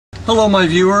Hello my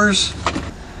viewers.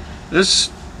 This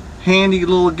handy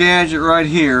little gadget right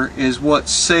here is what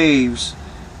saves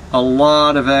a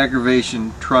lot of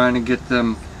aggravation trying to get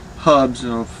them hubs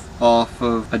off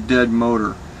of a dead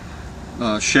motor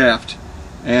shaft.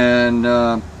 And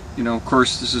you know, of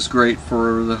course this is great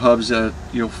for the hubs that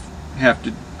you'll have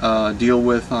to deal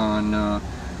with on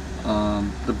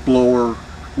the blower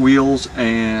wheels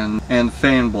and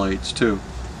fan blades too.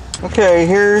 Okay,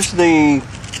 here's the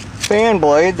fan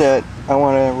blade that I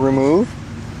want to remove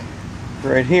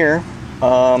right here.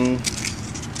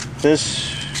 This,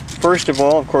 first of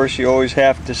all, of course, you always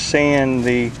have to sand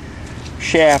the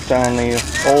shaft on the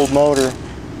old motor.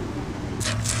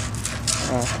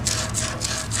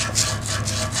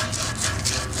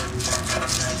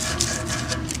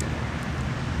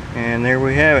 And there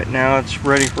we have it. Now it's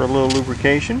ready for a little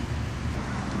lubrication.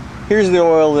 Here's the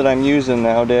oil that I'm using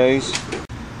nowadays.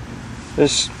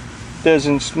 This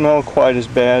doesn't smell quite as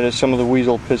bad as some of the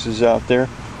weasel pisses out there.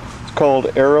 It's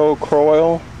called Arrow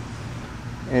Oil.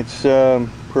 It's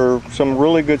for some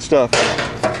really good stuff.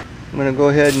 I'm going to go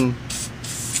ahead and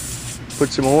put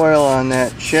some oil on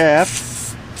that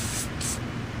shaft.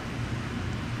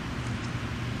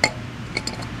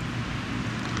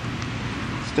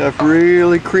 Stuff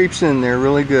really creeps in there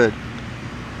really good.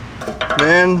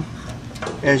 Then,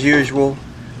 as usual,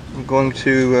 I'm going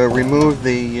to remove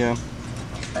the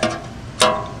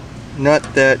nut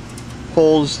that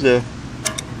holds the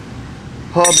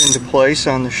hub into place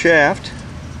on the shaft.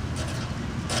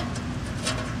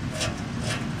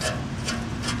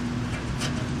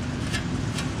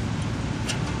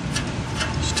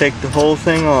 Just take the whole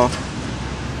thing off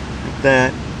like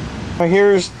that. Now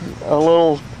here's a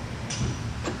little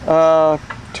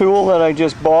tool that I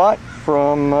just bought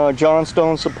from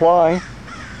Johnstone Supply.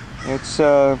 It's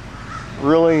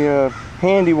really a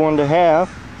handy one to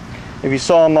have. If you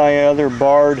saw my other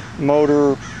barred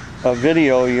motor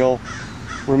video, you'll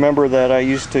remember that I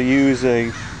used to use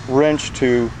a wrench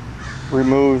to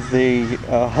remove the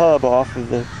hub off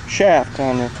of the shaft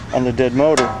on the dead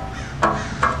motor.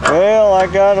 Well, I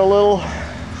got a little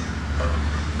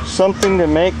something to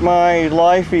make my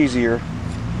life easier,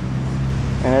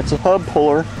 and it's a hub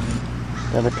puller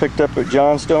that I picked up at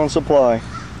Johnstone Supply.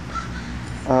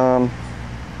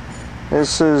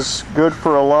 This is good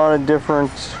for a lot of different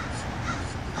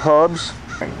hubs.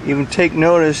 Even take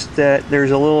notice that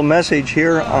there's a little message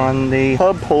here on the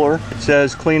hub puller. It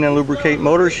says clean and lubricate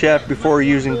motor shaft before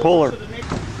using puller.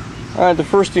 Alright, the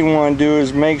first thing you want to do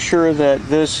is make sure that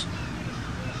this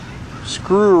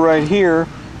screw right here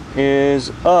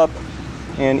is up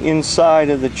and inside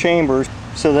of the chamber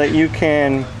so that you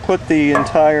can put the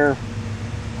entire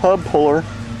hub puller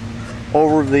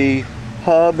over the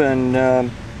hub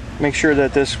and make sure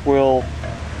that this will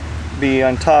be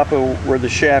on top of where the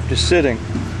shaft is sitting.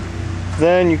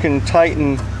 Then you can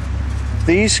tighten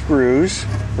these screws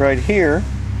right here.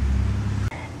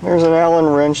 There's an Allen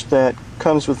wrench that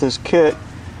comes with this kit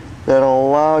that'll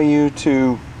allow you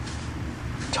to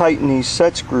tighten these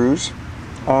set screws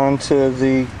onto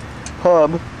the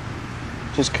hub.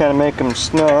 Just kind of make them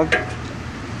snug.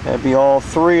 That'd be all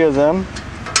three of them,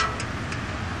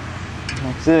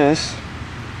 like this.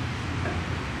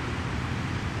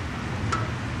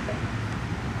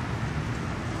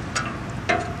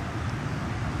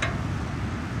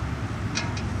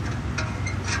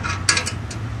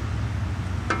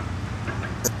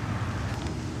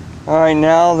 Alright,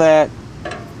 now that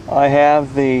I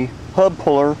have the hub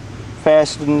puller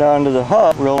fastened onto the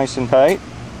hub real nice and tight,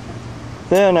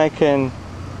 then I can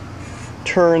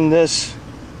turn this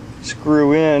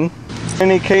screw in. In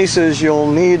many cases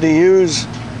you'll need to use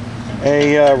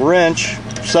a wrench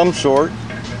of some sort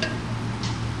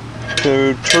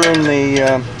to turn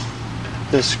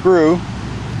the screw,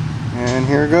 and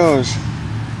here goes.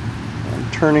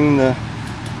 I'm turning the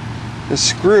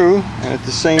screw, and at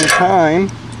the same time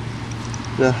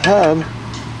the hub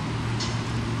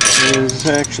is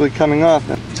actually coming off.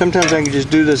 Sometimes I can just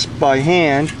do this by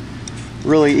hand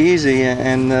really easy,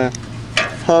 and the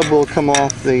hub will come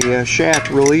off the shaft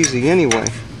real easy anyway.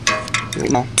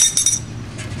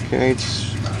 Okay,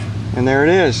 and there it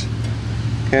is.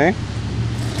 Okay,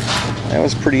 that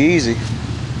was pretty easy.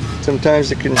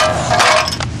 Sometimes it can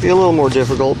be a little more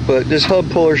difficult, but this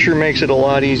hub puller sure makes it a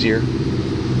lot easier.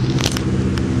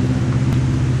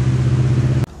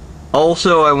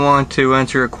 Also, I want to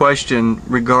answer a question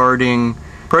regarding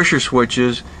pressure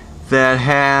switches that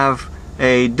have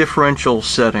a differential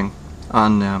setting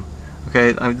on them.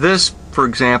 Okay, this, for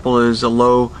example, is a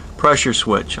low pressure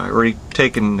switch. I already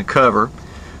taken the cover.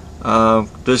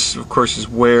 This, of course, is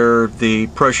where the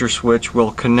pressure switch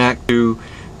will connect to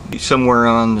somewhere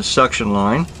on the suction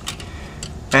line.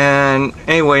 And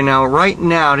anyway, now right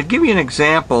now, to give you an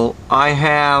example, I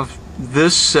have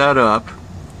this set up,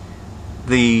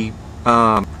 the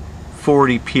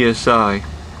 40 psi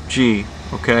G,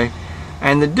 okay,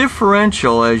 and the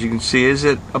differential, as you can see, is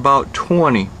at about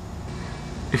 20.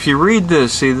 If you read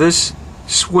this, see this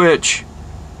switch,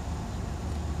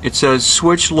 it says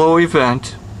switch low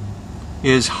event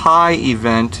is high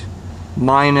event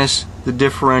minus the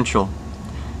differential.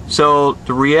 So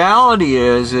the reality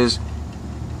is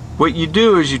what you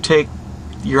do is you take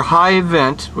your high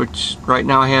event, which right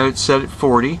now I have it set at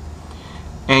 40,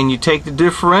 and you take the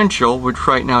differential, which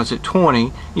right now is at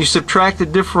 20, you subtract the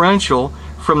differential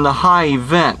from the high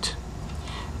event,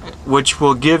 which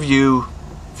will give you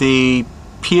the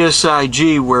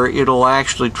PSIG where it'll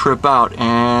actually trip out.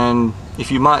 And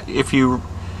if you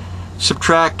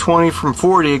subtract 20 from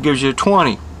 40, it gives you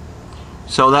 20.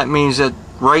 So that means that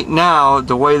right now,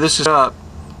 the way this is set up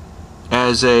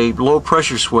as a low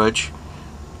pressure switch,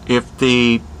 if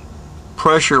the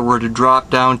pressure were to drop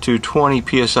down to 20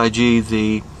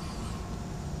 psig,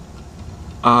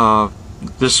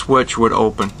 this switch would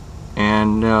open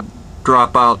and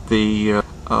drop out the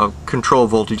control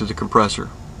voltage of the compressor.